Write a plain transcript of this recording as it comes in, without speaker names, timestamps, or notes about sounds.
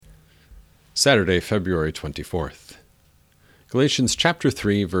Saturday, February 24th. Galatians chapter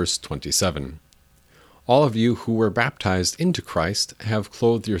 3, verse 27. All of you who were baptized into Christ have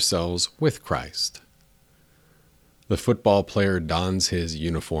clothed yourselves with Christ. The football player dons his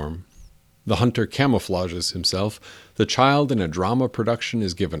uniform. The hunter camouflages himself. The child in a drama production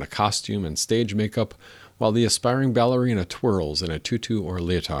is given a costume and stage makeup, while the aspiring ballerina twirls in a tutu or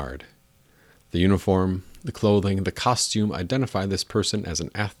leotard. The uniform, the clothing, the costume identify this person as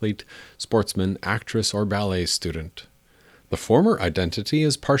an athlete, sportsman, actress, or ballet student. The former identity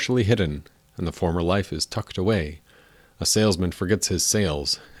is partially hidden, and the former life is tucked away. A salesman forgets his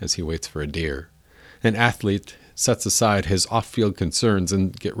sales as he waits for a deer. An athlete sets aside his off-field concerns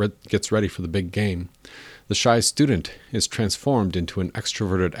and gets ready for the big game. The shy student is transformed into an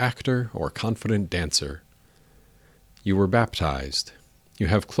extroverted actor or confident dancer. You were baptized. You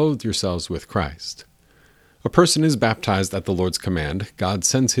have clothed yourselves with Christ. A person is baptized at the Lord's command. God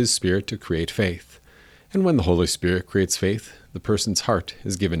sends His Spirit to create faith. And when the Holy Spirit creates faith, the person's heart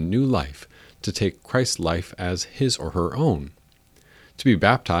is given new life to take Christ's life as his or her own. To be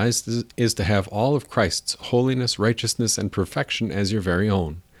baptized is to have all of Christ's holiness, righteousness, and perfection as your very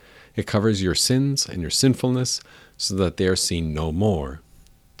own. It covers your sins and your sinfulness so that they are seen no more.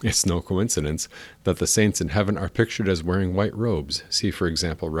 It's no coincidence that the saints in heaven are pictured as wearing white robes. See, for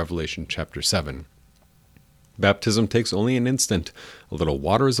example, Revelation chapter 7. Baptism takes only an instant. A little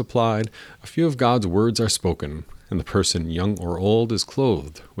water is applied, a few of God's words are spoken, and the person, young or old, is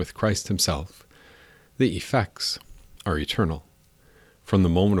clothed with Christ Himself. The effects are eternal. From the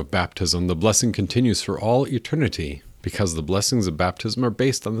moment of baptism, the blessing continues for all eternity, because the blessings of baptism are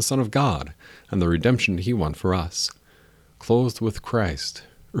based on the Son of God and the redemption He won for us. Clothed with Christ,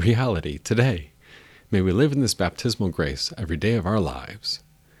 reality today. May we live in this baptismal grace every day of our lives.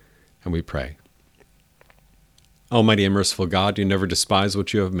 And we pray. Almighty and merciful God, you never despise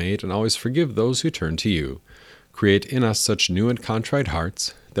what you have made and always forgive those who turn to you. Create in us such new and contrite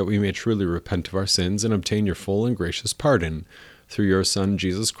hearts that we may truly repent of our sins and obtain your full and gracious pardon through your Son,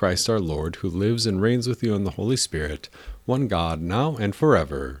 Jesus Christ our Lord, who lives and reigns with you in the Holy Spirit, one God, now and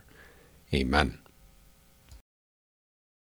forever. Amen.